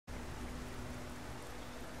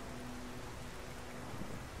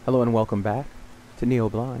Hello and welcome back to Nioh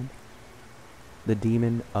Blind. The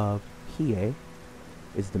Demon of Hiei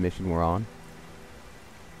is the mission we're on.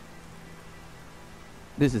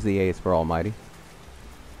 This is the TheAisForAlmighty.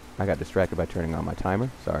 I got distracted by turning on my timer.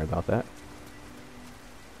 Sorry about that.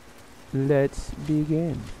 Let's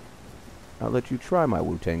begin. I'll let you try my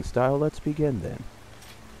Wu-Tang style. Let's begin then.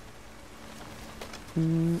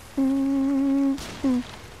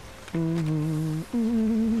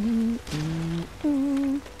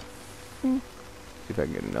 See if I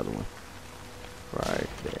can get another one. Right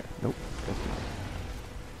there. Nope, that's not.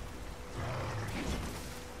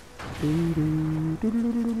 3,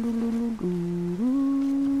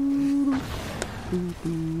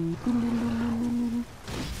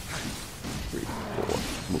 4,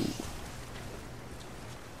 move.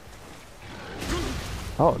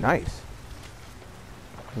 Oh, nice.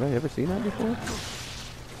 Have I ever seen that before?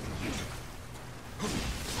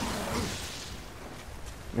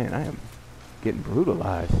 Man, I am getting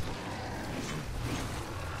brutalized.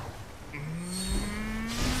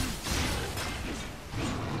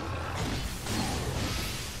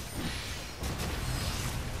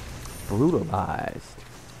 Brutalized.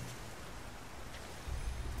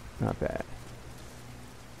 Not bad.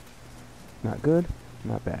 Not good,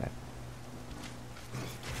 not bad.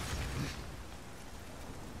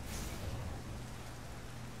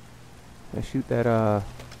 Can I shoot that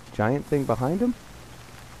giant thing behind him?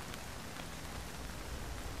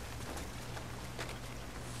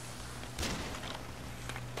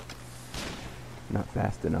 Not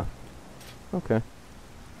fast enough. Okay.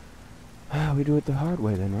 We do it the hard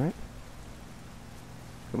way then, right?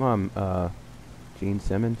 Come on, Gene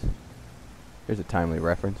Simmons. Here's a timely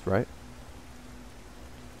reference, right?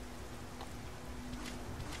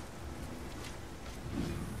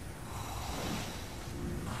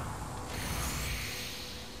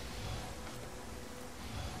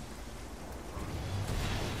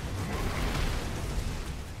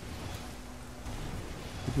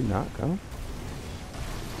 Did you not go?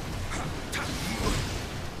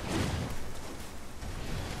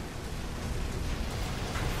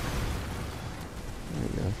 There you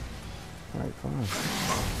go. Alright, fine.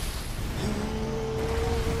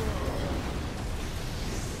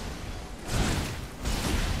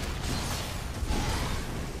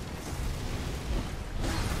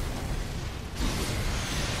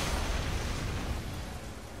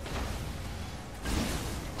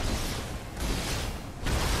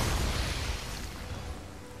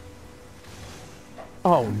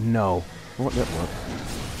 Oh no. Well, that worked.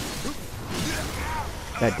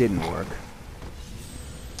 That didn't work.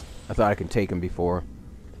 I thought I could take him before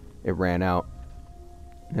it ran out.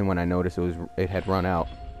 And when I noticed it had run out,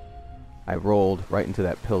 I rolled right into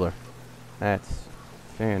that pillar. That's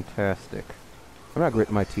fantastic. I'm not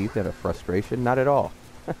gritting my teeth out of frustration, not at all.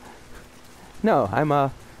 No, I'm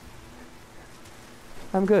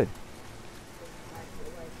good.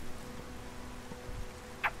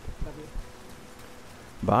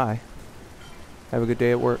 Bye. Have a good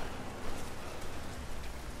day at work.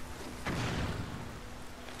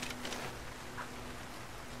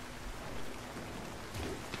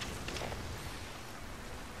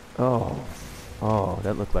 Oh,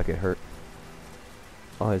 that looked like it hurt.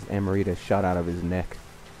 Oh, his Amarita shot out of his neck.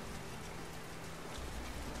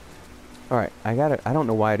 Alright, I don't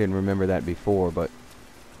know why I didn't remember that before, but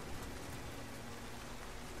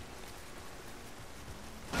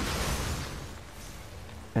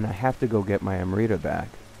and I have to go get my Amarita back.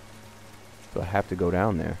 So I have to go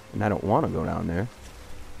down there. And I don't want to go down there.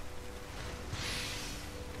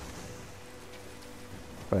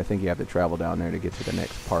 But I think you have to travel down there to get to the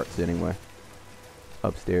next parts anyway.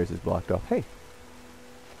 Upstairs is blocked off. Hey!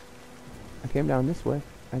 I came down this way.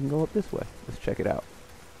 I can go up this way. Let's check it out.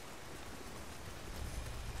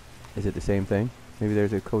 Is it the same thing? Maybe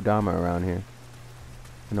there's a Kodama around here.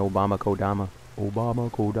 An Obama Kodama. Obama,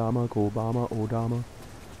 Kodama, Kobama, Odama.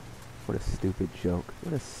 What a stupid joke.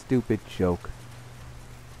 What a stupid joke.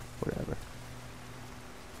 Whatever.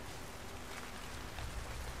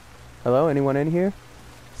 Hello? Anyone in here?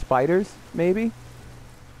 Spiders? Maybe?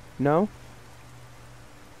 No?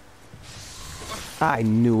 I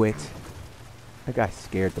knew it. That guy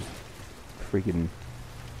scared the freaking...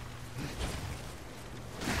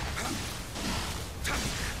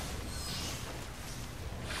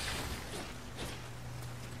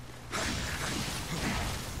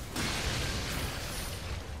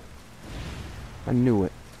 I knew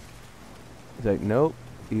it. He's like, nope,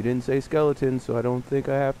 you didn't say skeleton, so I don't think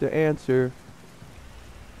I have to answer.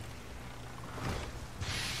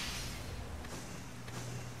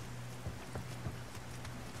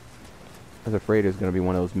 I was afraid it was going to be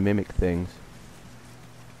one of those mimic things.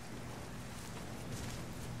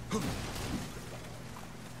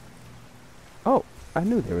 I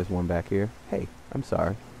knew there was one back here. Hey, I'm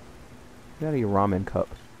sorry. Get out of your ramen cup.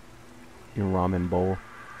 Your ramen bowl.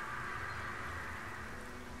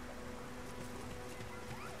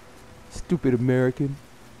 Stupid American.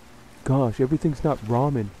 Gosh, everything's not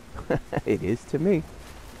ramen. It is to me.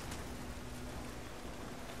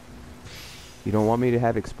 You don't want me to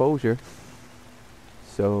have exposure.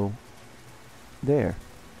 So, there.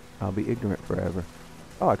 I'll be ignorant forever.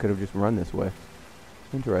 Oh, I could have just run this way.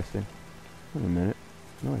 Interesting. Wait a minute.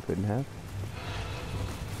 No, I couldn't have.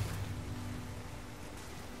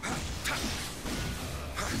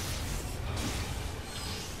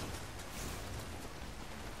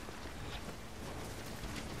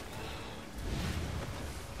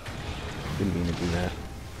 Didn't mean to do that.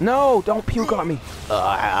 No! Don't puke on me!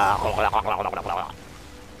 Ugh.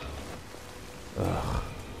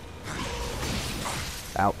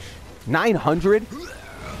 Ouch. 900?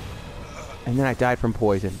 And then I died from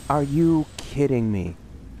poison. Are you kidding me?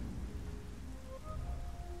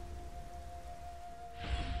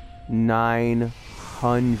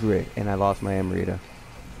 900. And I lost my Amrita.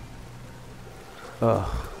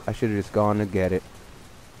 Ugh. I should have just gone to get it.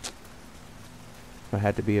 I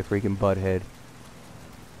had to be a freaking butthead.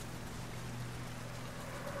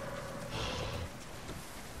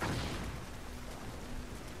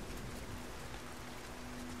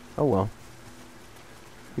 Oh well.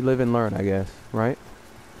 You live and learn, I guess, right?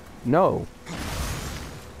 No.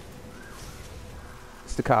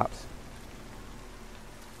 It's the cops.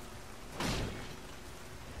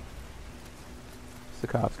 It's the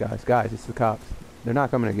cops, guys. Guys, it's the cops. They're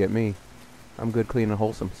not coming to get me. I'm good, clean, and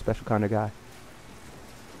wholesome. Special kind of guy.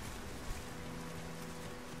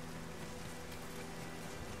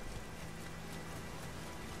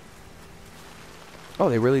 Oh,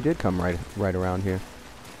 they really did come right around here.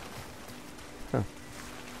 Huh.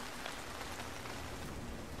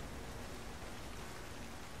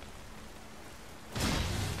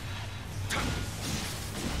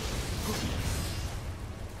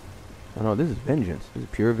 Oh no, this is vengeance. This is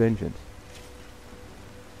pure vengeance.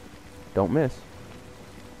 Don't miss.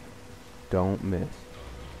 Don't miss.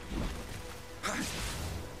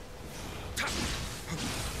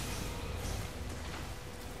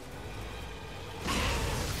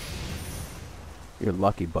 You're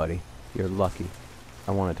lucky, buddy. You're lucky.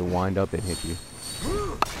 I wanted to wind up and hit you.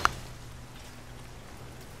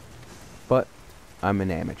 But I'm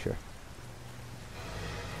an amateur.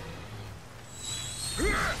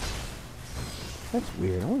 That's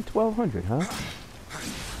weird. Only 1,200, huh?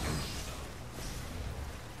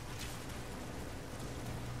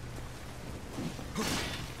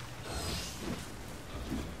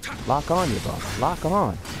 Lock on, you bum. Lock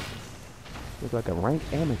on. Look like a rank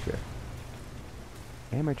amateur.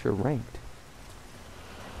 Amateur ranked.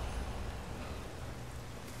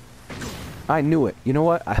 I knew it. You know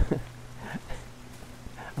what? I'm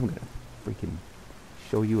gonna freaking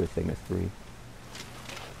show you a thing of three.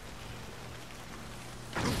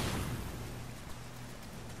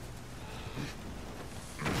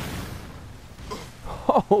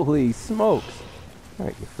 Holy smokes!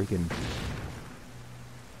 Alright, you freaking...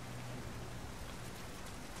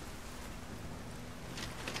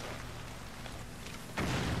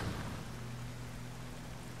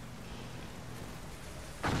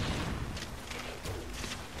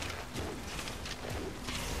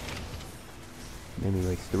 Maybe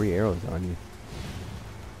like 3 arrows on you.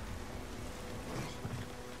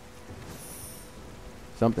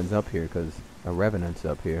 Something's up here, because a revenant's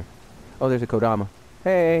up here. Oh, there's a Kodama.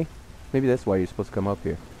 Hey! Maybe that's why you're supposed to come up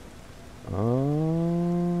here.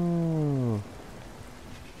 Oh.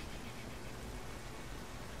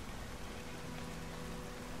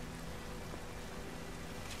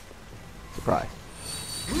 Surprise.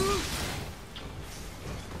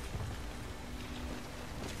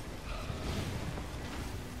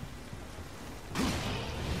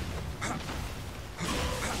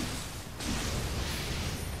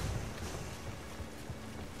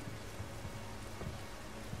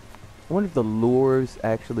 I wonder if the lures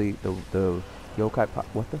actually, the yokai pop,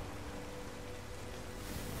 what the?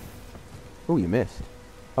 Oh, you missed.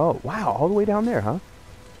 Oh, wow, all the way down there, huh?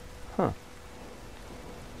 Huh.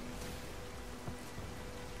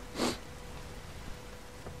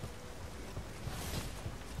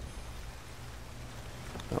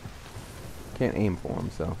 Oh. Can't aim for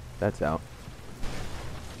him, so that's out.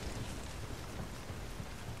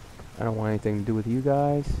 I don't want anything to do with you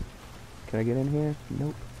guys. Can I get in here?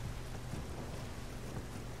 Nope.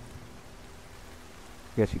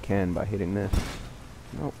 I guess you can by hitting this.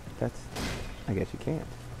 Nope, that's... I guess you can't.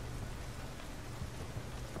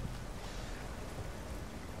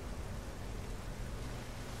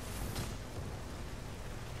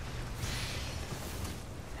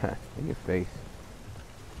 In your face.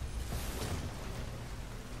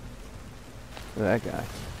 Look at that guy.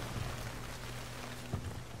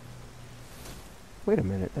 Wait a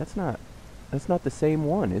minute, that's not the same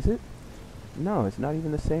one, is it? No, it's not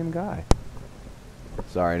even the same guy.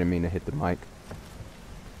 Sorry, I didn't mean to hit the mic.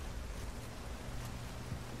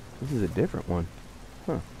 This is a different one.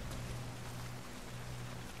 Huh.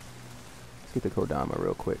 Let's get the Kodama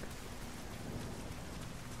real quick.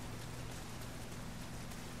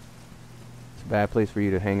 It's a bad place for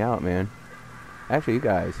you to hang out, man. Actually, you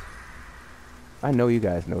guys. I know you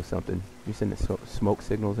guys know something. You sending smoke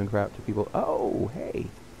signals and crap to people. Oh, hey.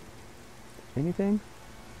 Anything?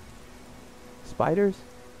 Spiders?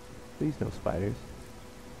 Please no spiders.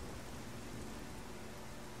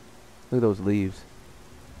 Look at those leaves.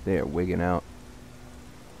 They are wigging out.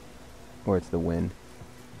 Or it's the wind.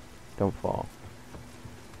 Don't fall.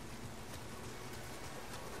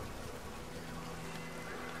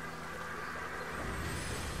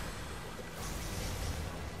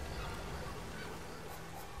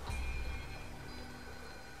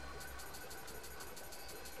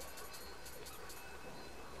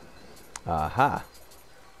 Aha!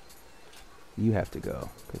 You have to go,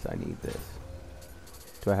 because I need this.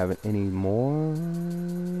 Do I have any more?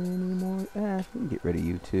 We can get rid of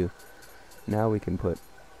you too. Now we can put...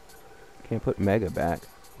 Can't put Mega back.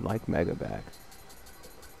 Like Mega back.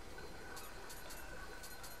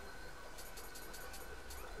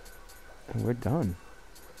 And we're done.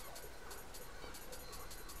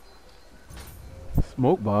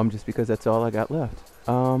 Smoke bomb, just because that's all I got left.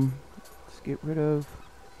 Let's get rid of...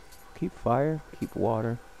 Keep fire, keep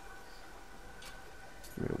water.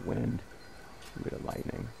 Get rid of wind. Get rid of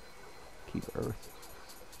lightning. Keep earth.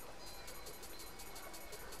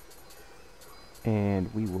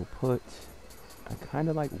 And we will put a kind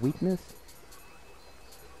of like weakness.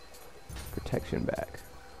 Protection back.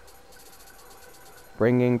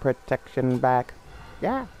 Bringing protection back.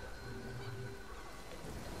 Yeah.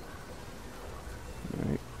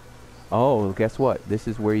 Alright. Oh, guess what? This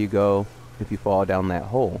is where you go if you fall down that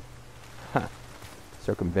hole. Huh.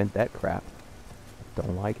 Circumvent that crap.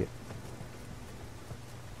 Don't like it.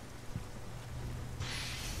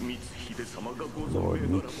 Lord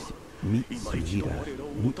Mitsuhide.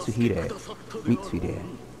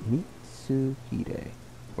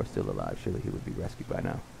 We're still alive. Surely he would be rescued by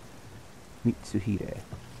now. Mitsuhide.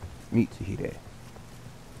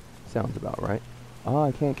 Sounds about right. Oh,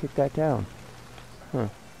 I can't kick that down. Huh.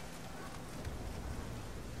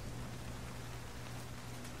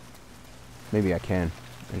 Maybe I can.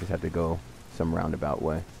 I just have to go some roundabout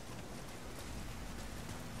way.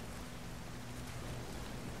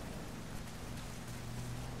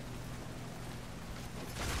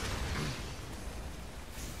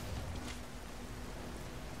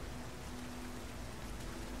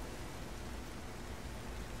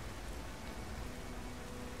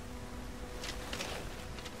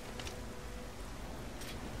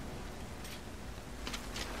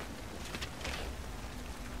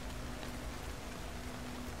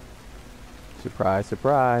 Surprise,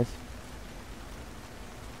 surprise.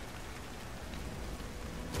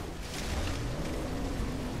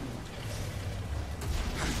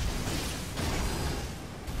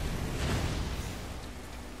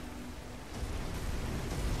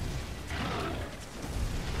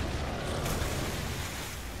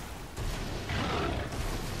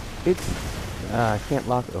 I can't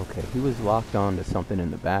lock. Okay, he was locked on to something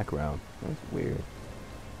in the background. That's weird.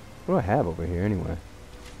 What do I have over here anyway?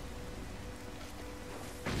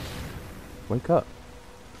 Wake up.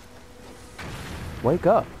 Wake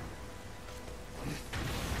up.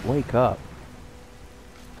 Wake up.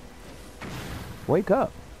 Wake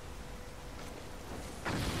up.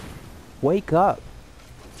 Wake up.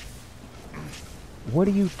 What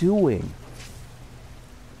are you doing?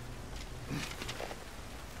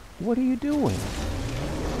 What are you doing?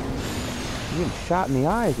 You're getting shot in the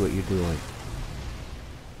eyes, what you're doing.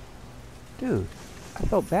 Dude, I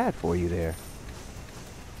felt bad for you there.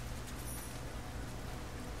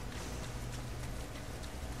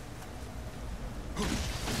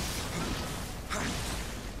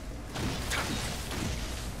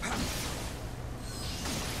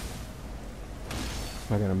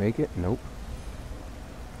 Am I gonna make it? Nope.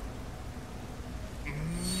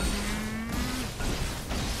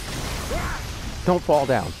 Don't fall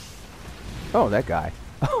down. Oh, that guy.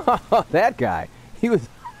 That guy. He was...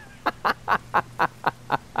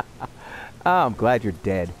 Oh, I'm glad you're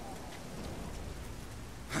dead.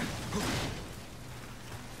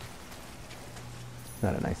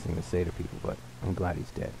 Not a nice thing to say to people, but I'm glad he's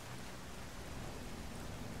dead.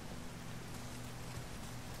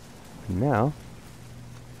 And now,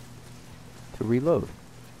 to reload.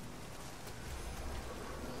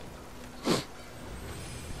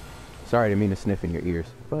 Sorry, I didn't mean to sniff in your ears,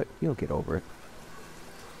 but you'll get over it.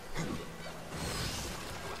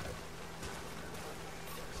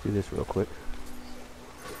 Let's do this real quick.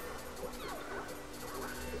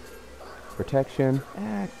 Protection.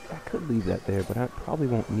 I could leave that there, but I probably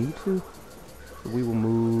won't need to. So we will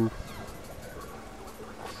move,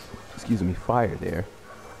 excuse me, fire there.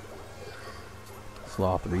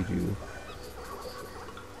 Sloth reju.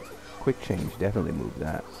 Quick change, definitely move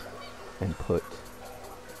that. And put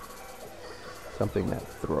something that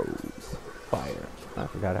throws fire. I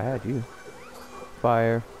forgot I had you.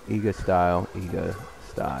 Fire, Iga style,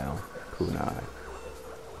 kunai.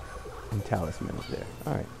 And talisman is there.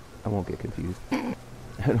 Alright, I won't get confused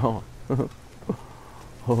at all.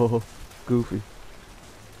 Oh, goofy.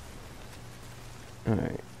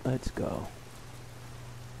 Alright, let's go.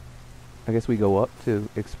 I guess we go up to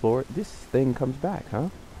explore. This thing comes back, huh?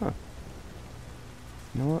 Huh.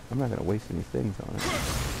 You know what? I'm not going to waste any things on it.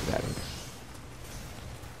 That ain't.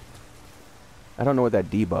 I don't know what that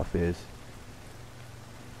debuff is.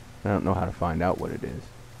 I don't know how to find out what it is.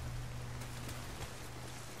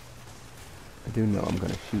 I do know I'm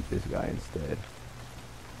going to shoot this guy instead.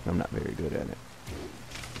 I'm not very good at it.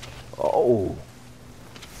 Oh!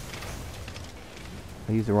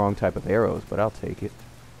 I used the wrong type of arrows, but I'll take it.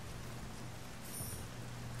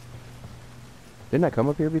 Didn't I come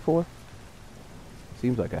up here before?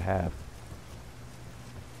 Seems like I have.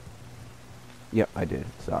 Yep, I did.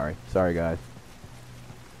 Sorry. Sorry, guys.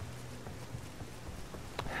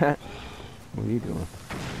 What are you doing?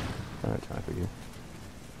 I don't have time for you.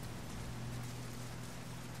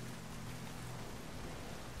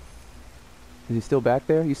 Is he still back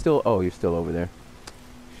there? You still... Oh, you're still over there.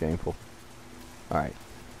 Shameful. Alright.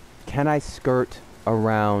 Can I skirt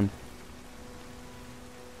around...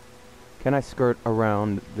 Can I skirt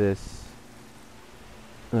around this?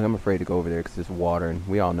 Look, I'm afraid to go over there because there's water, and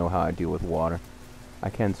we all know how I deal with water. I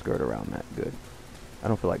can skirt around that. Good. I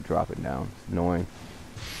don't feel like dropping down. It's annoying.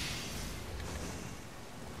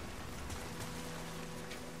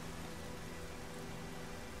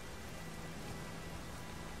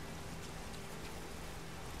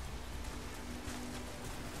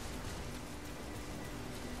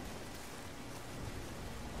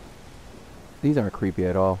 These aren't creepy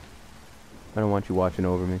at all. I don't want you watching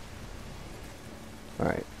over me.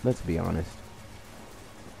 Alright, let's be honest.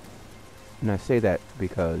 And I say that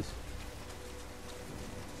because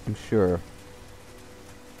I'm sure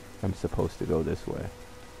I'm supposed to go this way.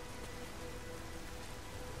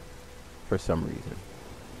 For some reason.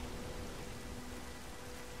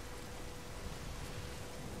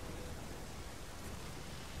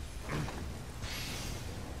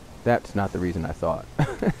 That's not the reason I thought.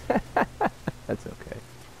 That's okay.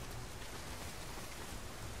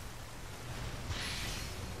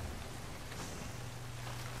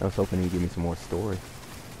 I was hoping he'd give me some more story.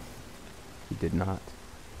 He did not.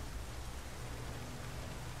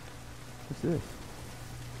 What's this?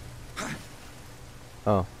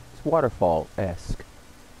 Oh, it's waterfall-esque.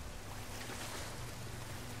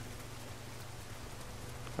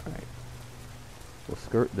 Alright. We'll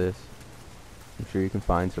skirt this. I'm sure you can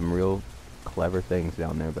find some real clever things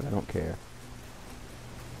down there, but I don't care.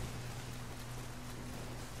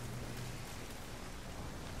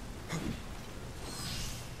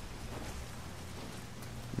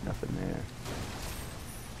 Nothing there.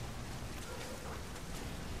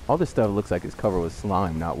 All this stuff looks like it's covered with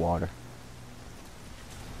slime, not water.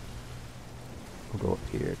 We'll go up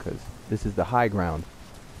here, because this is the high ground.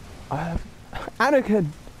 Anakin!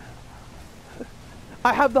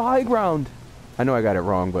 I have the high ground! I know I got it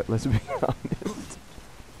wrong, but let's be honest.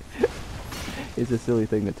 It's a silly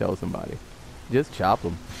thing to tell somebody. Just chop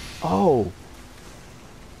him. Oh!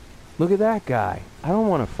 Look at that guy. I don't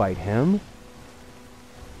want to fight him.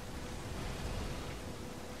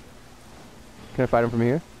 Can I fight him from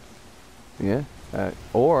here? Yeah.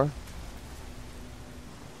 Or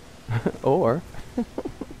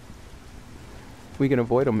we can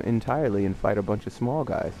avoid him entirely and fight a bunch of small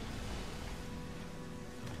guys.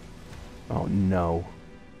 Oh no.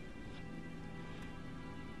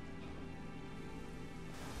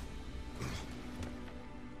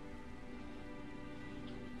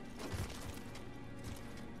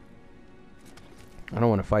 I don't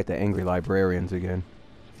want to fight the angry librarians again.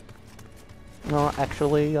 No,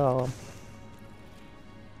 actually,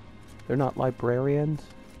 they're not librarians.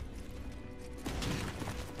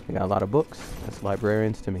 They got a lot of books. That's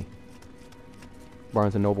librarians to me.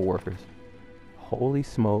 Barnes and Noble workers. Holy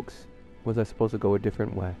smokes. Was I supposed to go a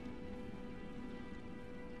different way?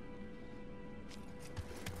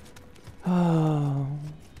 Oh,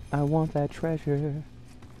 I want that treasure.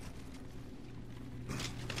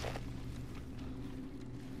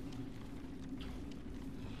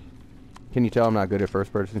 Can you tell I'm not good at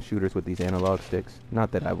first-person shooters with these analog sticks?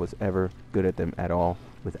 Not that I was ever good at them at all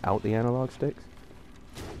without the analog sticks.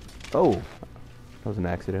 Oh, that was an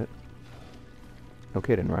accident. No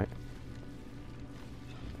kidding, right?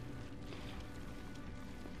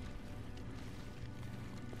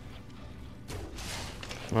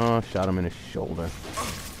 Oh, shot him in his shoulder.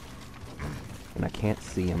 And I can't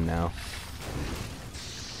see him now.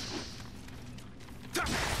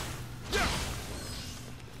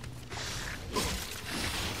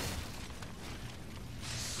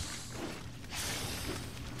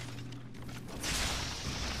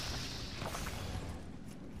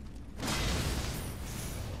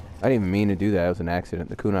 I didn't even mean to do that. It was an accident.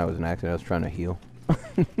 The kunai was an accident. I was trying to heal.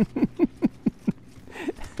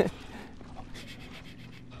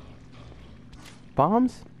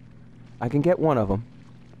 Bombs? I can get one of them.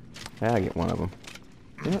 Yeah, I get one of them.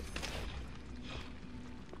 Yep.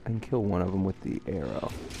 I can kill one of them with the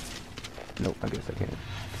arrow. Nope, I guess I can't.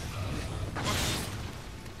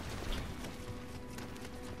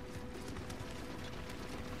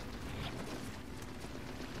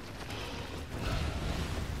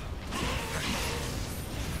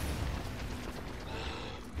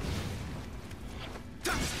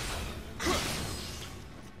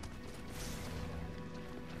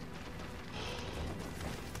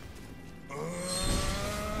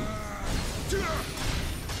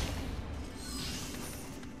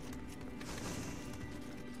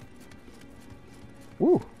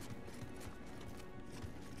 Woo!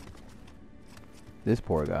 This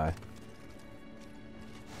poor guy.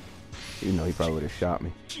 Even though he probably would have shot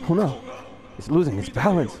me. Oh no! He's losing his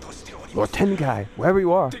balance! Lord Tengai, wherever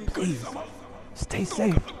you are, please, stay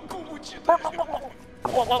safe.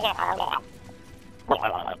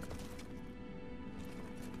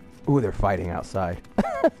 Ooh, they're fighting outside.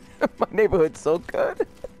 My neighborhood's so good.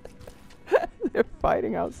 They're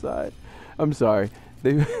fighting outside. I'm sorry.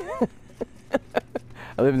 They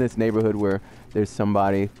I live in this neighborhood where there's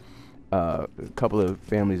somebody, a couple of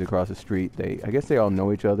families across the street. I guess they all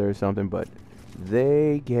know each other or something, but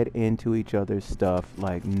they get into each other's stuff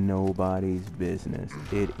like nobody's business.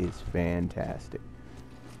 It is fantastic.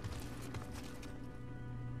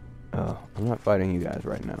 Oh, I'm not fighting you guys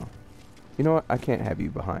right now. You know what? I can't have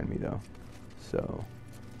you behind me though. So,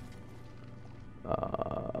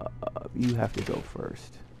 you have to go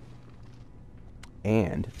first.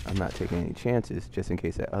 And I'm not taking any chances just in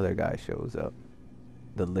case that other guy shows up.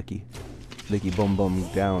 The licky boom boom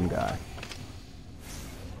down guy.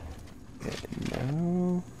 And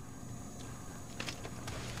now...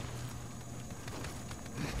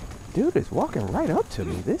 Dude is walking right up to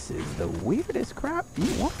me. This is the weirdest crap.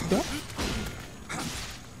 You want that?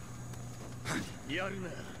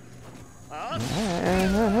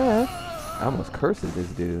 I almost cursed this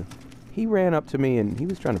dude. He ran up to me and he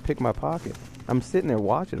was trying to pick my pocket. I'm sitting there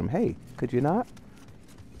watching him. Hey, could you not?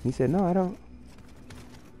 He said, no, I don't.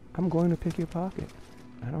 I'm going to pick your pocket.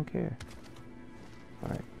 I don't care.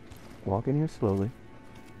 Alright. Walk in here slowly.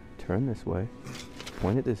 Turn this way.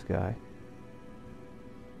 Point at this guy.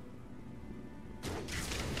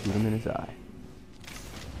 Shoot him in his eye.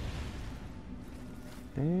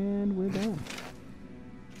 And we're done.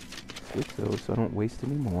 Switch those so I don't waste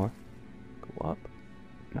any more. Go up.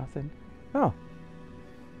 Nothing. Oh.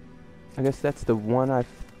 I guess that's the one I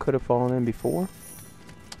could have fallen in before.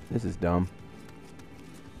 This is dumb.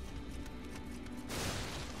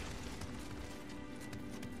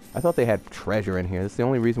 I thought they had treasure in here. That's the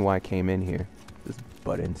only reason why I came in here. This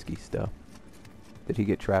Budinsky stuff. Did he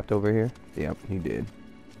get trapped over here? Yep, he did.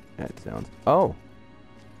 That sounds... Oh!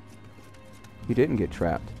 He didn't get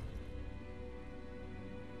trapped.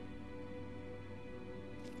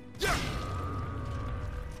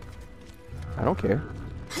 I don't care.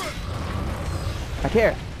 I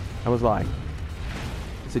care. I was lying.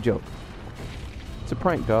 It's a joke. It's a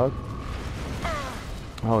prank, dog.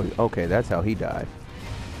 Oh, okay, that's how he died.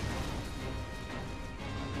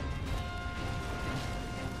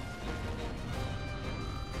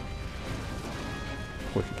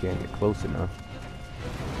 Of course, you can't get close enough.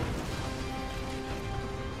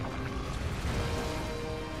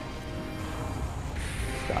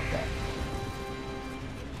 Stop that.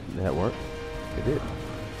 Did that work? It did.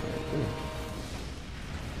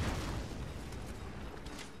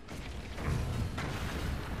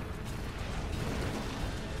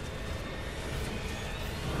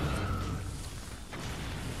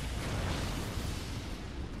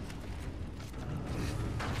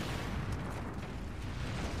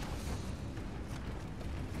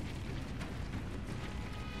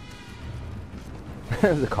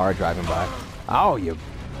 There's a car driving by. Oh, you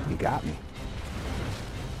got me.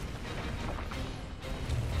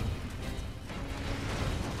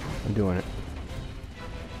 I'm doing it.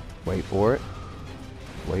 Wait for it.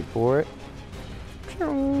 Wait for it.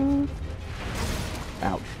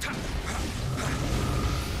 Ouch.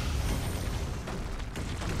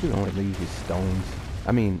 Dude only uses stones.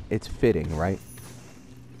 I mean, it's fitting, right?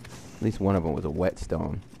 At least one of them was a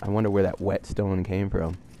whetstone. I wonder where that whetstone came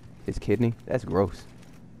from. His kidney? That's gross.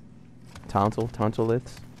 Tonsil?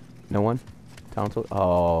 Tonsilliths? No one? Tonsil?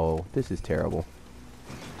 Oh, this is terrible.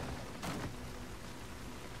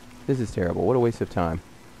 This is terrible. What a waste of time.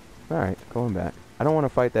 Alright, going back. I don't want to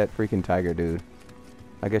fight that freaking tiger dude.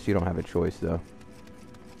 I guess you don't have a choice, though.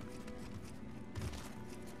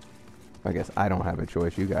 I guess I don't have a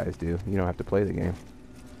choice. You guys do. You don't have to play the game.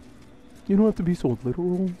 You don't have to be so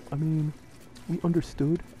literal. I mean, we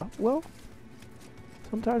understood. Well,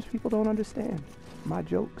 sometimes people don't understand my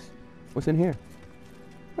jokes. What's in here?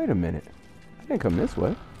 Wait a minute. I didn't come this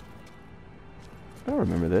way. I don't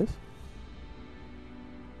remember this.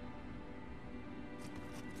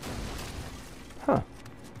 Huh.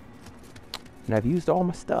 And I've used all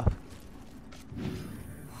my stuff.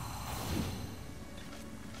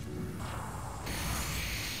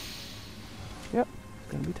 Yep,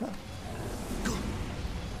 it's gonna be tough.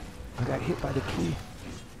 I got hit by the key.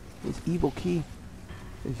 This evil key.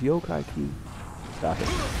 This yokai key. Stop it.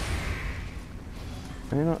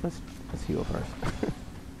 You know, let's heal first.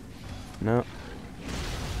 No.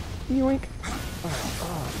 Yoink.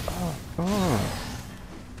 Oh.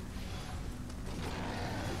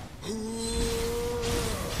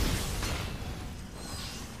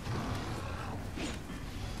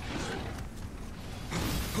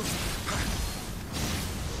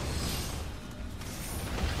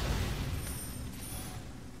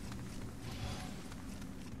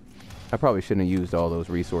 I probably shouldn't have used all those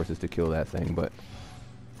resources to kill that thing, but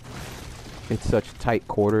it's such tight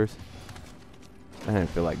quarters. I didn't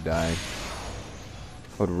feel like dying.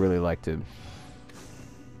 I would really like to...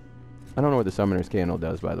 I don't know what the Summoner's Candle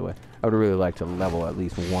does, by the way. I would really like to level at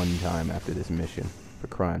least one time after this mission, for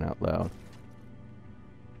crying out loud.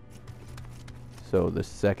 So the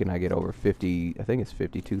second I get over 50, I think it's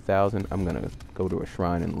 52,000, I'm going to go to a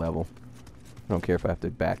shrine and level. I don't care if I have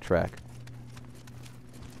to backtrack.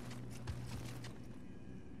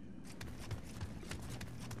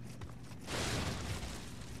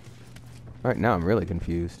 Alright, now I'm really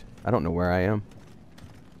confused. I don't know where I am.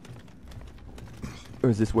 Or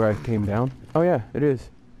is this where I came down? Oh yeah, it is.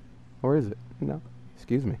 Or is it? No.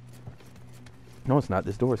 Excuse me. No, it's not.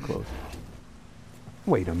 This door is closed.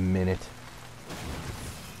 Wait a minute.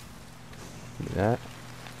 Do that.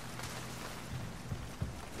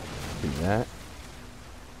 Do that.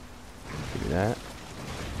 Do that.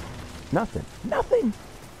 Nothing. Nothing!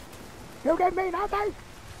 You give me nothing!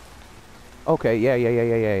 Okay, yeah.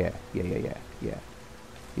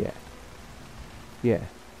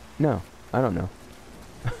 No, I don't know.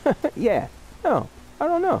 Yeah, no, I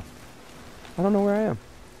don't know. I don't know where I am.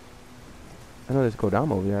 I know there's a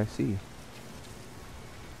Kodama over there, I see you.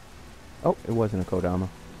 Oh, it wasn't a Kodama.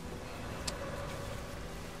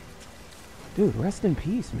 Dude, rest in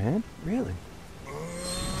peace, man. Really?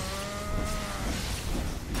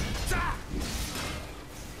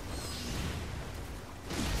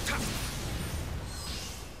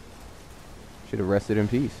 Should have rested in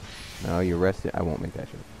peace. No, you rested. I won't make that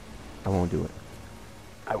joke. I won't do it.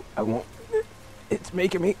 I won't. It's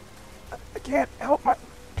making me. I can't help my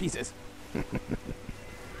pieces.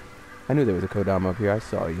 I knew there was a Kodama up here. I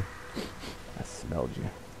saw you. I smelled you.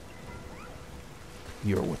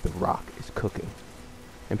 You're what the rock is cooking.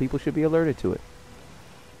 And people should be alerted to it.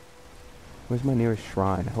 Where's my nearest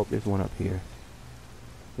shrine? I hope there's one up here.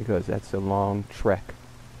 Because that's a long trek.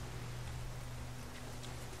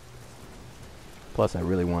 Plus, I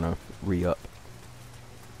really want to re-up.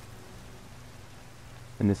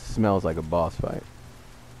 And this smells like a boss fight.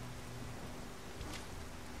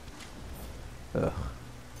 Ugh.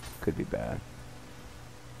 Could be bad.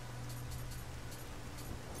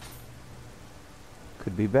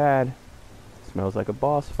 Could be bad. Smells like a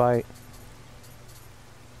boss fight.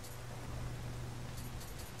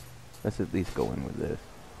 Let's at least go in with this.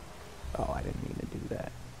 Oh, I didn't mean to do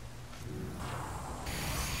that.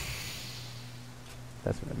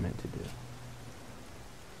 That's what I meant to do.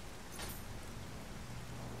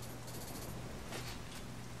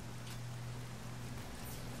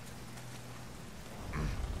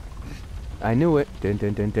 I knew it. Dun,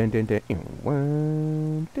 dun, dun, dun, dun, dun.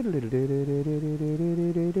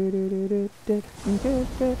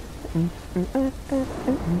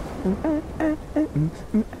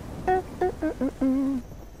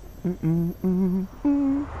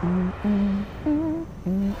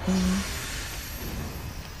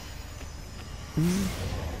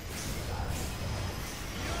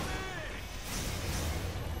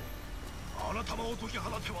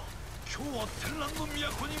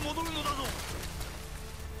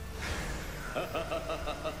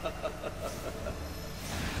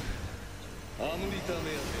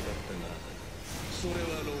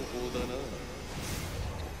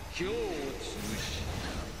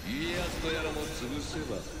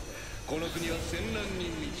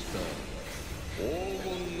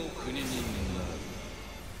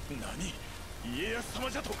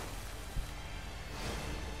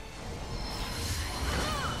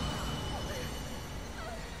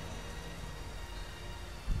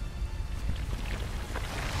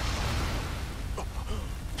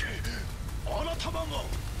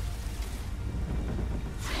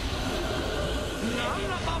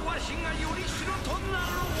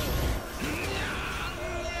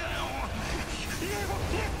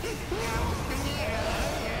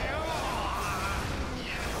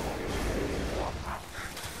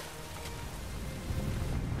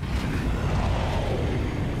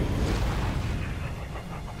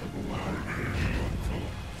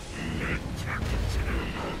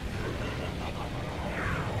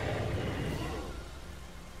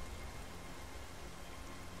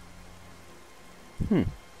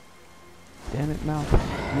 Damn it, mouth.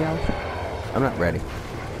 Meowth. I'm not ready.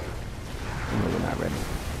 I'm really not ready.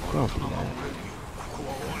 Don't do that.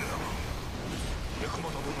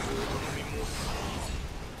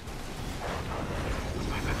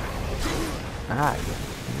 Ah, yeah.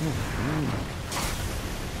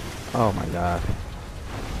 Oh my god.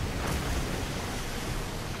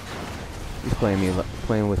 He's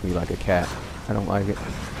playing with me like a cat. I don't like it.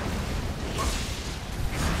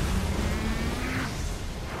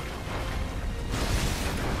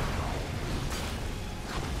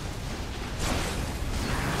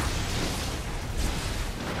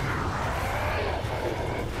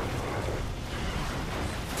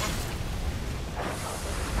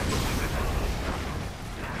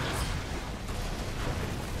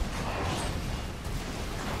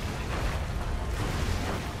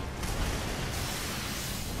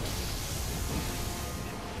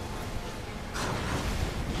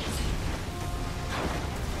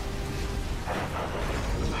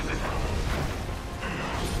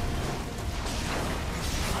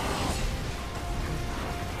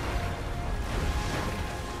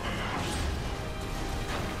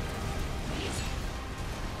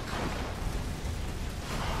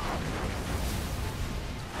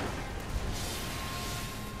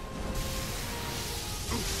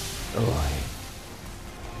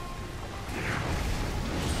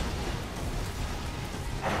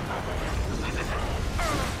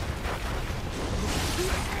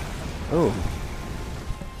 Oh.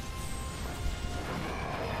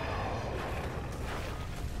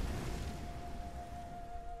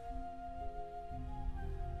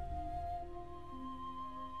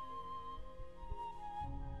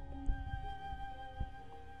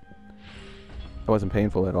 It wasn't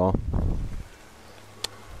painful at all.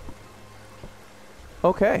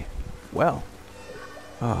 Okay. Well.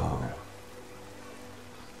 Oh.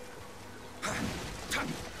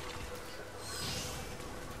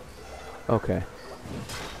 Okay.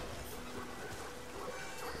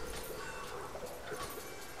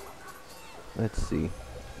 Let's see.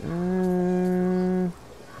 I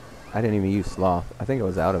didn't even use sloth. I think I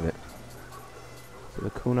was out of it. So the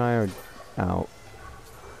kunai are out.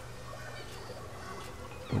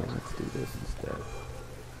 Yeah, let's do this instead.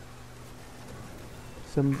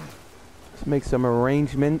 Let's make some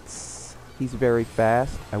arrangements. He's very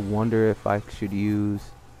fast. I wonder if I should use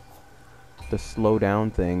the slow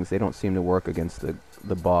down things. They don't seem to work against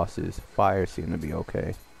the bosses. Fire seem to be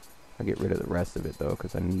okay. I'll get rid of the rest of it though,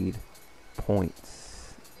 because I need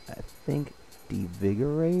points. I think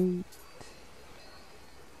devigorate.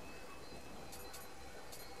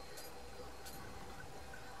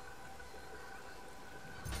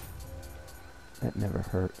 That never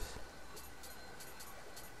hurts.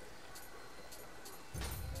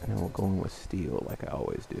 And then we'll go in with steel like I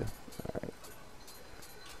always do. Alright.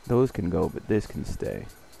 Those can go, but this can stay.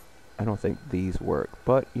 I don't think these work,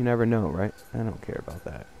 but you never know, right? I don't care about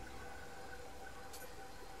that.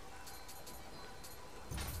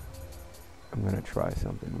 I'm gonna try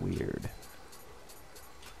something weird.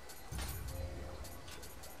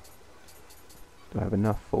 Do I have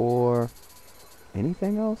enough for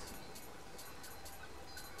anything else?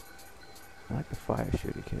 I like the fire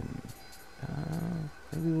shuriken.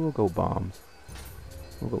 Maybe we'll go bombs.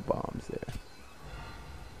 We'll go bombs there.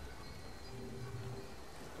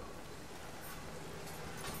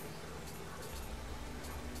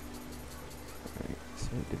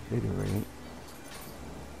 Invigorate.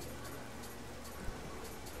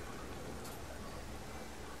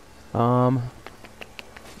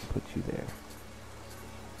 Put you there.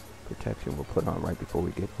 Protection we'll put on right before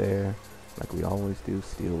we get there, like we always do.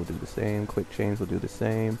 Steel will do the same. Quick change will do the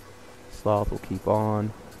same. Sloth will keep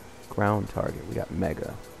on. Ground target, we got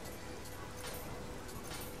Mega.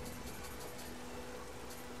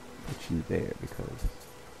 Put you there because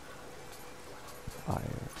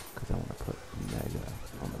fire, because I want to put Mega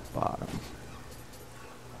on the bottom.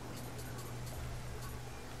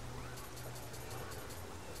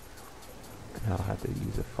 And I'll have to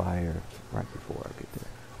use a fire right before I get there.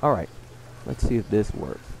 Alright, let's see if this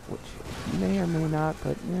works, which may or may not,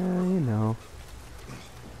 but yeah, you know.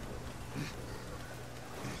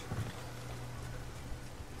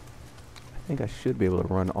 I think I should be able to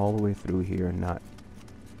run all the way through here and not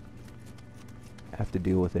have to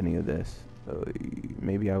deal with any of this.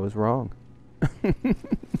 Maybe I was wrong.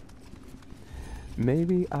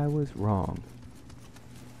 Maybe I was wrong.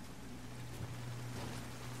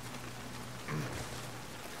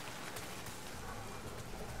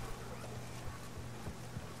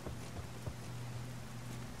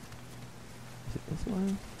 Is it this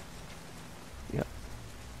one? Yep.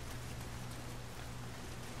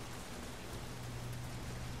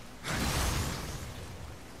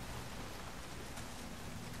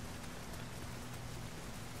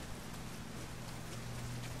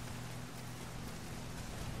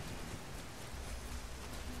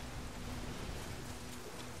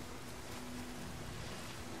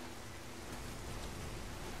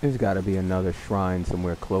 There's got to be another shrine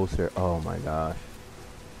somewhere closer. Oh my gosh.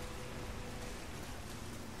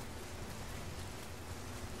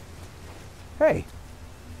 Hey.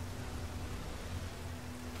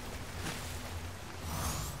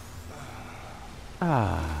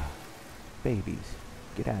 Ah. Babies.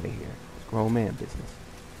 Get out of here. It's grown man business.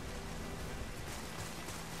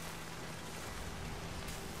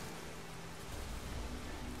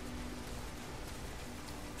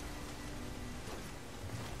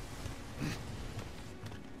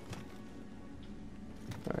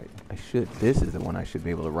 This is the one I should be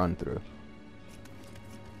able to run through.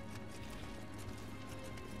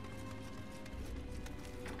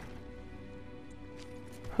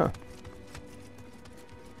 Huh.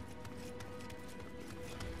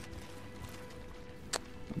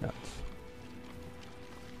 Nuts.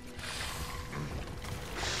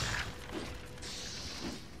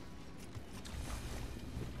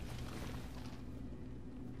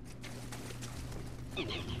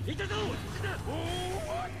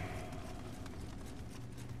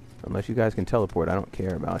 Unless you guys can teleport, I don't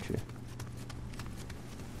care about you.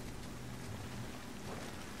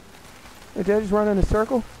 Hey, did I just run in a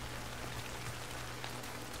circle?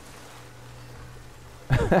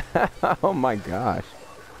 Oh my gosh.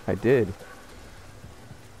 I did.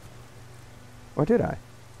 Or did I?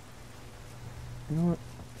 You know what?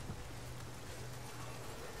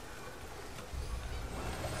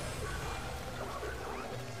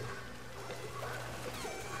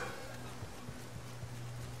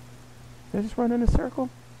 Did I just run in a circle?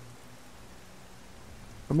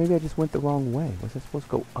 Or maybe I just went the wrong way. Was I supposed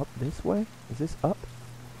to go up this way? Is this up?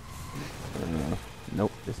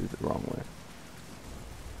 Nope, this is the wrong way.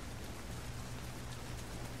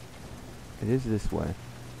 It is this way.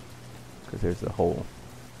 Because there's a hole.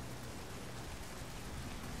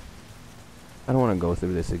 I don't want to go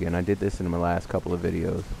through this again. I did this in my last couple of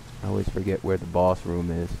videos. I always forget where the boss room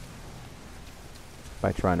is.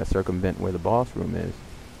 By trying to circumvent where the boss room is.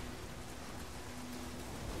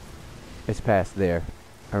 It's past there.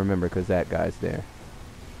 I remember because that guy's there.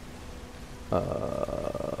 It's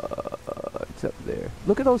up there.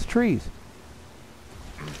 Look at those trees.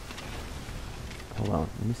 Hold on.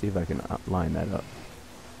 Let me see if I can line that up.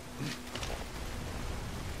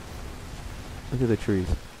 Look at the trees.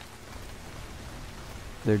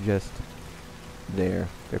 They're just there.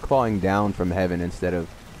 They're clawing down from heaven instead of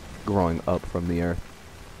growing up from the earth.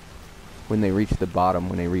 When they reach the bottom,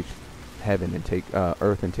 when they reach heaven and take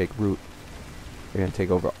earth and take root, they're going to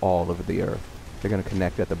take over all of the earth. They're going to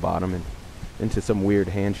connect at the bottom and into some weird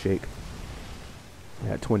handshake.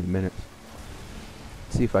 Yeah, 20 minutes.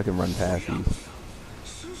 Let's see if I can run past these.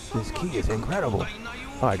 This key is incredible.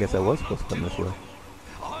 Oh, I guess I was supposed to come this way.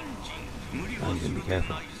 I'm going to be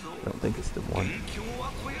careful. I don't think it's the one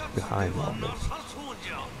behind all this.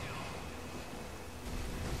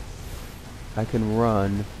 I can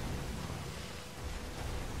run.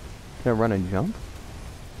 Can I run and jump?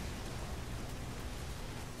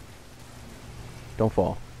 Don't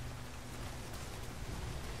fall.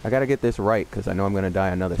 I gotta get this right because I know I'm gonna die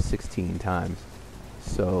another 16 times.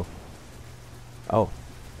 So, oh,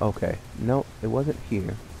 Okay. No, it wasn't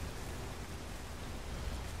here.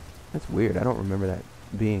 That's weird. I don't remember that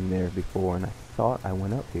being there before, and I thought I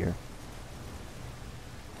went up here.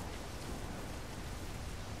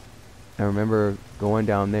 I remember going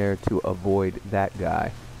down there to avoid that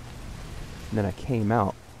guy. And then I came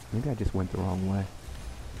out. Maybe I just went the wrong way.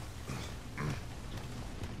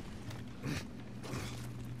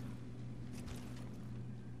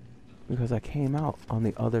 Because I came out on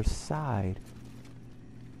the other side.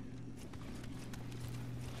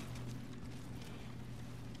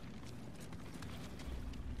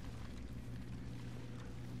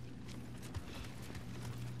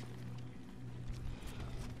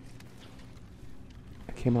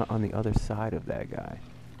 I came out on the other side of that guy.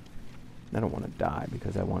 I don't want to die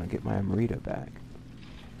because I want to get my Amrita back.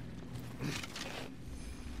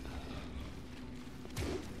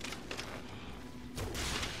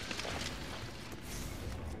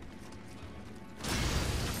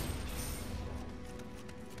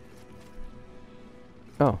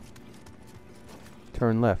 Oh.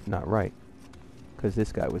 Turn left, not right. Because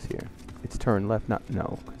this guy was here. It's turn left, not...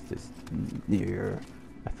 No, because this... Near.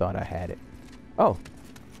 I thought I had it. Oh.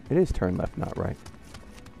 It is turn left, not right.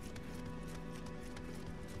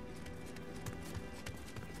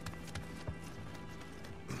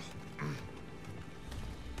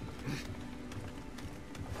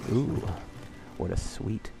 Ooh. What a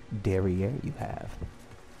sweet derriere you have.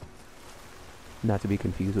 Not to be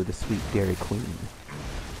confused with the sweet Dairy Queen.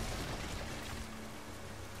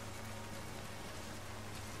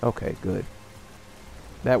 Okay, good.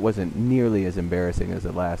 That wasn't nearly as embarrassing as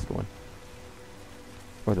the last one.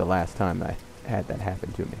 Or the last time I had that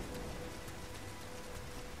happen to me.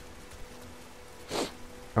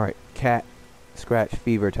 Alright, cat scratch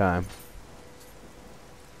fever time.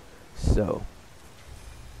 So,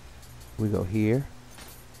 we go here.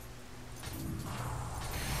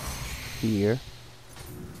 Here.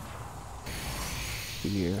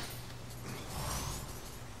 Here.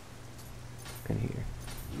 And here.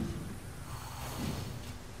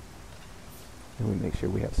 And we make sure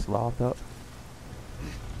we have sloth up.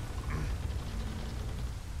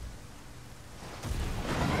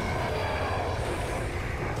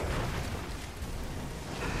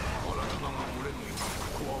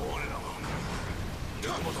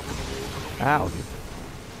 Ow. Run.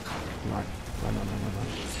 Run, run, run, run, run.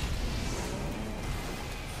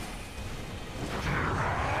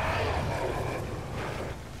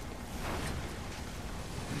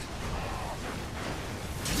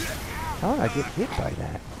 How did I get hit by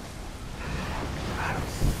that? God, that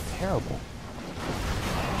was terrible.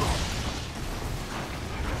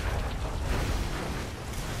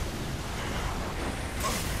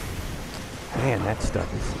 Man, that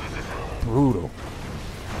stuff is brutal.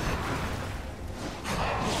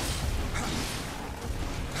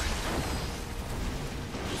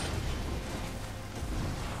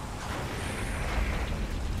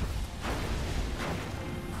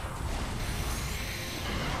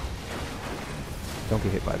 Don't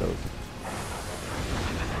get hit by those.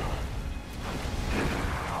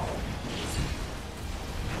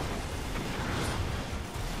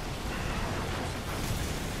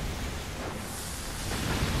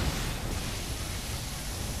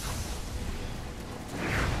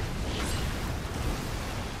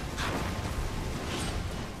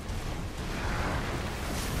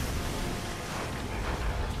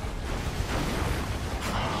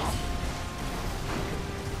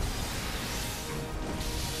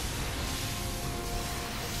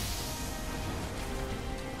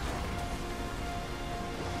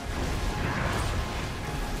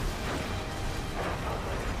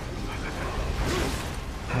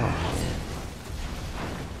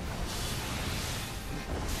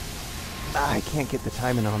 I can't get the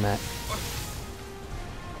timing on that.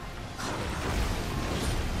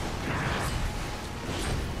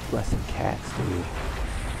 Blessing cats, dude.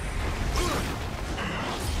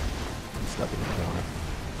 I'm stuck in the corner.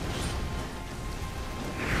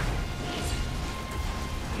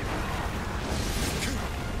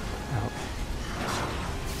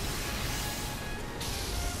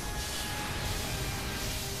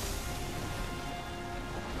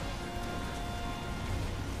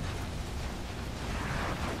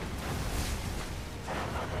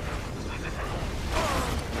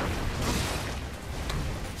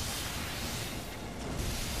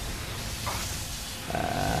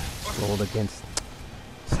 Rolled against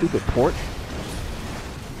stupid porch.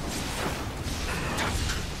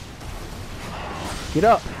 Get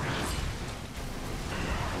up!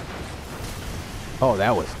 Oh,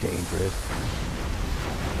 that was dangerous.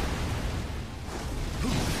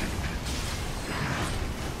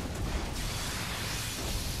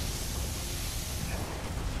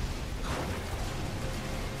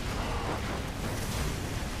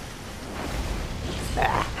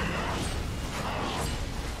 Ah.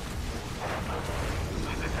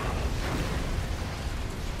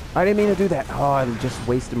 I didn't mean to do that. Oh, I just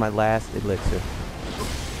wasted my last elixir.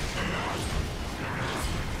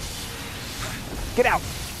 Get out!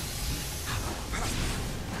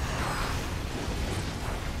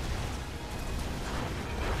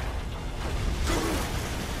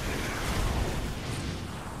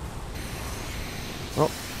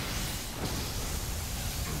 Oh.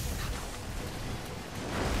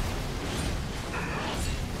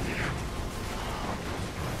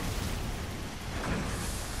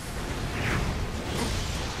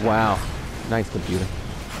 Wow. Nice computer.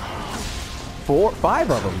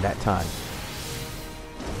 5 of them that time.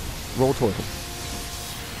 Roll toward him.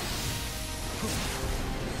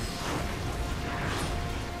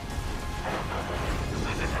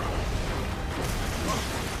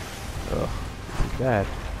 Ugh, this is bad.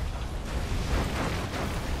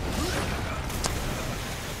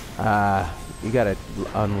 You gotta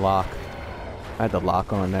unlock. I had the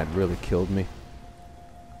lock on, that really killed me.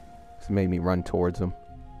 This made me run towards him.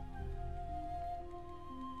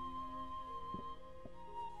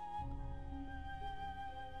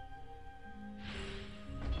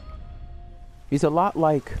 He's a lot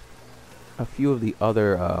like a few of the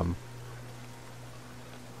other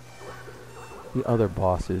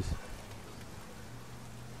bosses.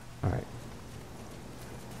 All right.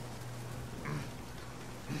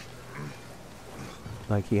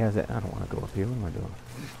 Like he has that. I don't want to go up here. What am I doing?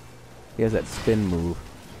 He has that spin move.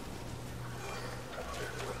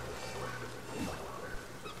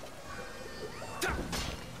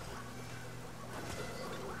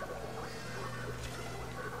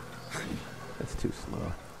 That's too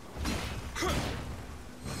slow.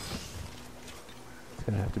 It's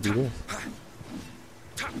gonna have to be this.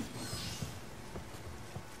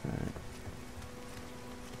 Alright.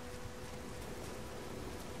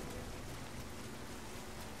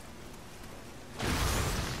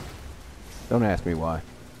 Don't ask me why.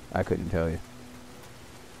 I couldn't tell you.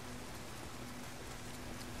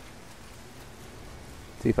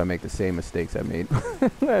 See if I make the same mistakes I made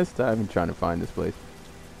last time in trying to find this place.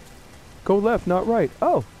 Go left, not right.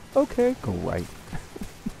 Oh, okay. Go right.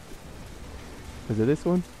 Is it this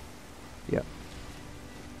one? Yep.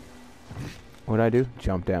 What'd I do?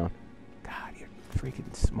 Jump down. God, you're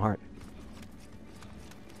freaking smart.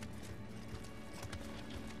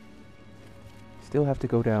 Still have to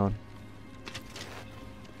go down.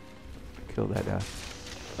 Kill that guy.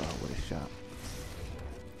 Oh, what a shot.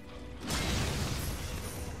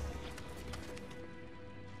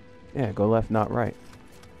 Yeah, go left, not right.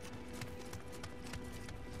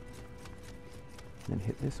 Then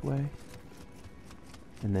hit this way.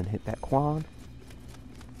 And then hit that quad.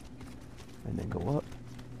 And then go up.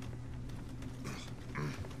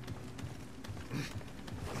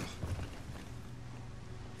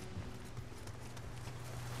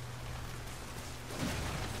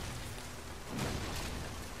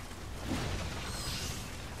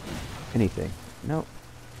 Anything. Nope.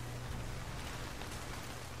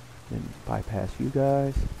 Then bypass you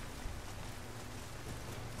guys.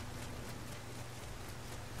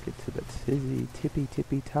 Get to the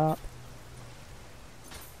tippy top.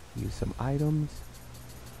 Use some items.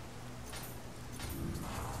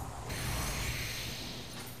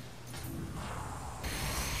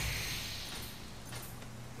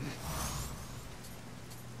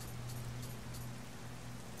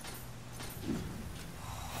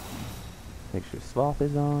 Make sure sloth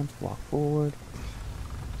is on. Walk forward.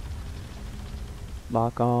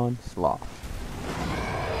 Lock on. Sloth.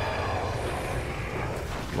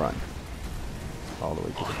 Run. All the way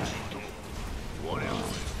to the back.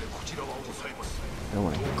 Don't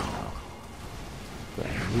want to hit him now.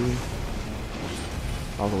 Grab you.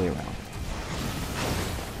 All the way around.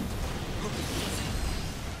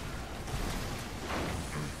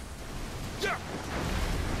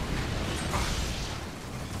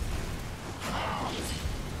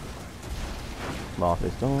 Sloth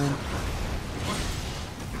is on.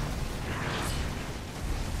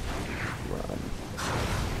 Run.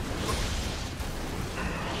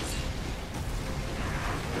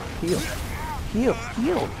 Heal. Heal.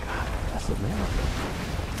 Heal. God, that's a miracle.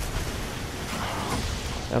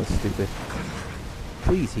 That was stupid.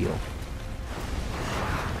 Please heal.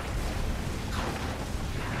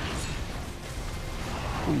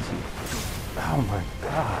 Please heal. Oh my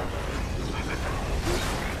God.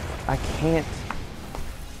 I can't.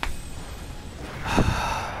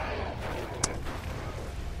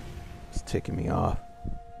 It's ticking me off.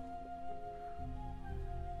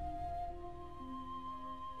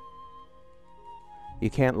 You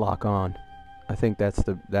can't lock on. I think that's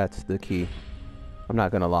the key. I'm not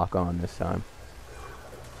gonna lock on this time.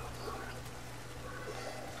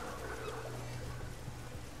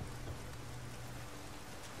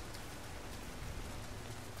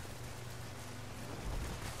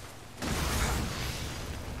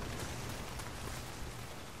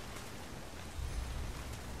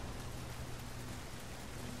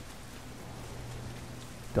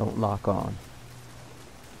 Don't lock on.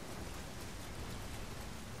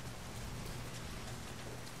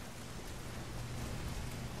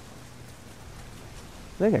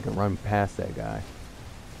 I think I can run past that guy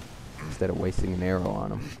instead of wasting an arrow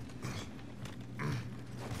on him.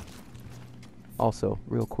 Also,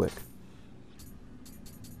 real quick.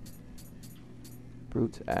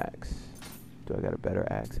 Brute's axe. Do I got a better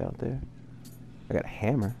axe out there? I got a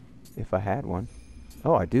hammer, if I had one.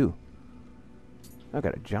 Oh, I do. I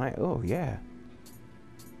got a giant... Oh, yeah.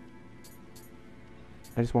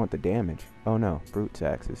 I just want the damage. Oh, no. Brute's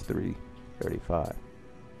axe is 335.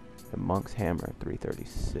 The monk's hammer,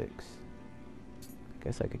 336. I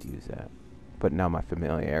guess I could use that. But now my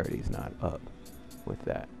familiarity is not up with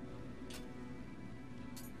that.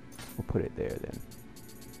 We'll put it there then.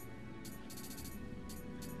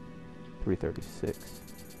 336.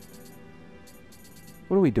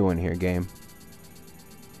 What are we doing here, game?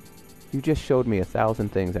 You just showed me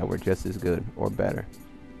 1,000 things that were just as good or better.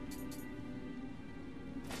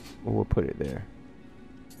 Well, we'll put it there.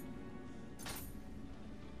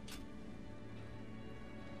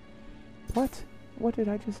 What? What did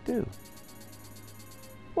I just do?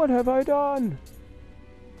 What have I done?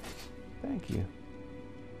 Thank you.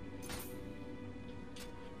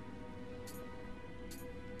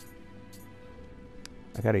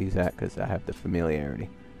 I gotta use that because I have the familiarity.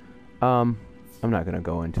 I'm not gonna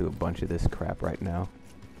go into a bunch of this crap right now.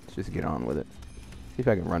 Let's just get on with it. See if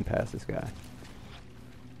I can run past this guy.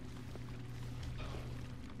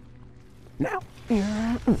 Now!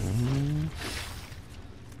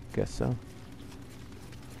 Guess so.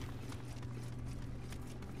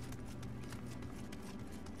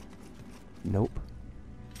 Nope.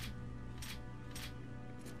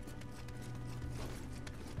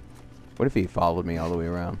 What if he followed me all the way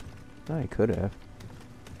around? Oh, he could have.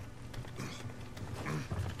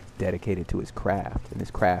 Dedicated to his craft, and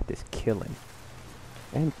his craft is killing.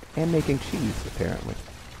 And making cheese, apparently.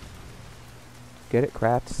 Get it?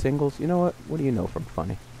 Craft singles? You know what? What do you know from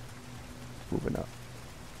funny? Moving up.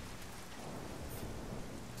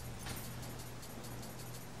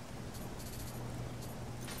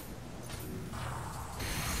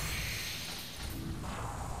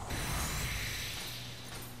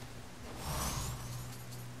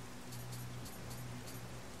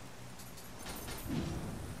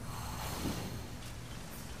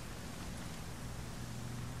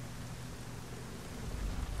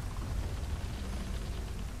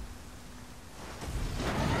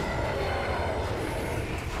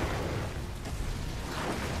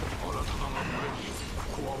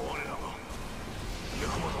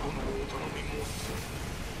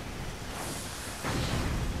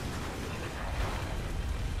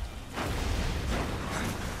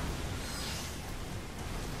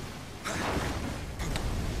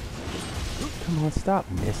 Come on, stop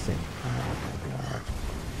missing. Oh my god.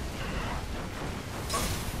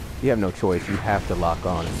 You have no choice. You have to lock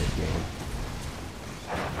on in this game.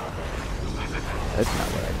 That's not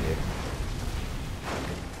what I did.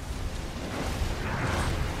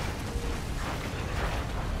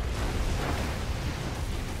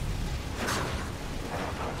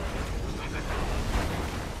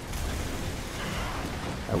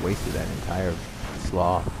 I wasted that entire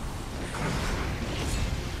sloth.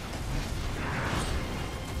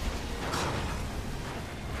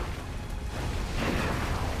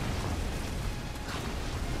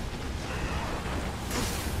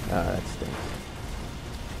 That stinks.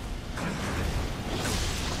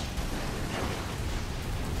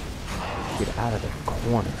 Get out of the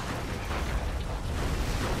corner.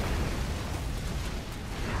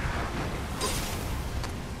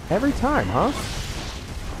 Every time, huh?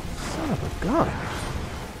 Son of a gun.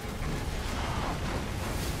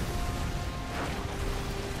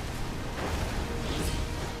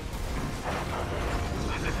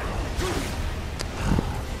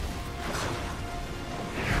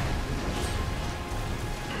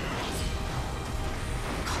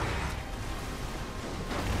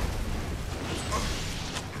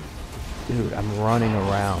 Dude, I'm running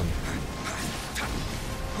around.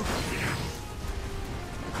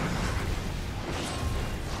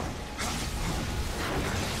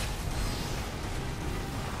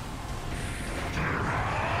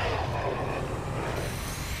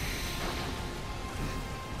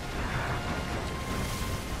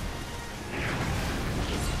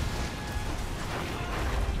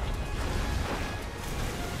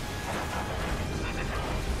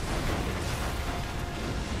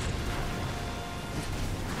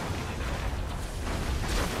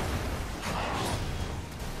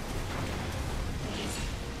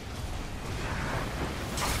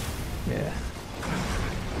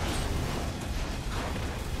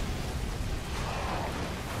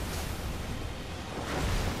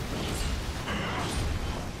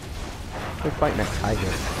 like fighting a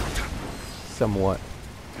tiger. Somewhat.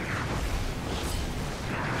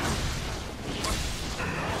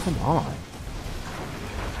 Come on.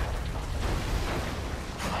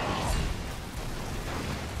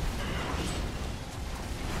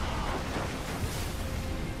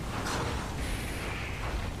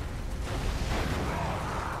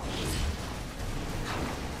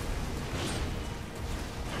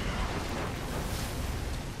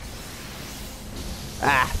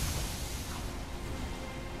 Ah!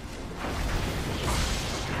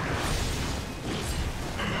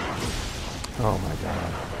 Oh my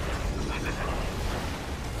god.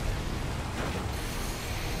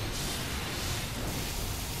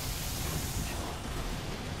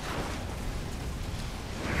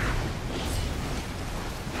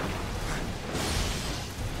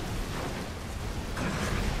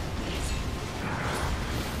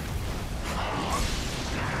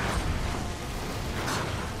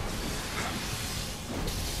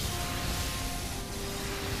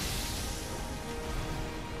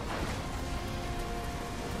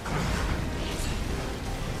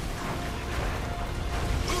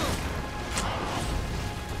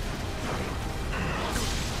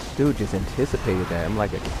 Dude just anticipated that. I'm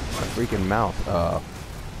like a freaking mouse.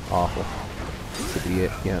 Awful. Could be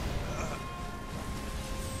it, yeah.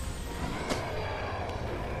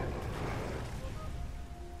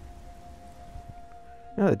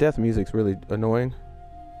 You know, the death music's really annoying.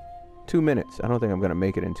 2 minutes. I don't think I'm gonna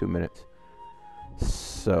make it in 2 minutes.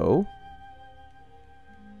 So,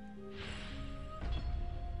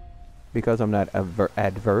 because I'm not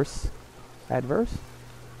adverse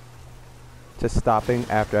to stopping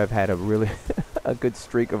after I've had a really a good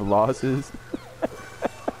streak of losses,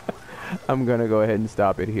 I'm gonna go ahead and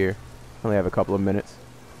stop it here. I only have a couple of minutes.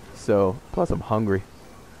 So, plus I'm hungry.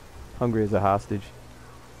 Hungry as a hostage.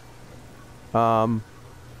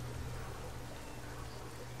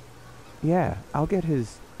 Yeah, I'll get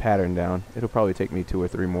his pattern down. It'll probably take me 2 or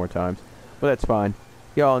 3 more times, but that's fine.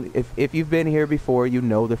 Y'all, if you've been here before, you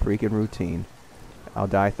know the freaking routine. I'll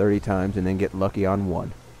die 30 times and then get lucky on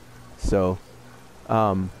 1. So,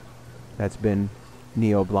 that's been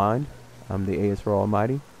Nioh Blind. I'm the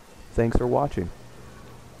ASForAlmighty. Thanks for watching.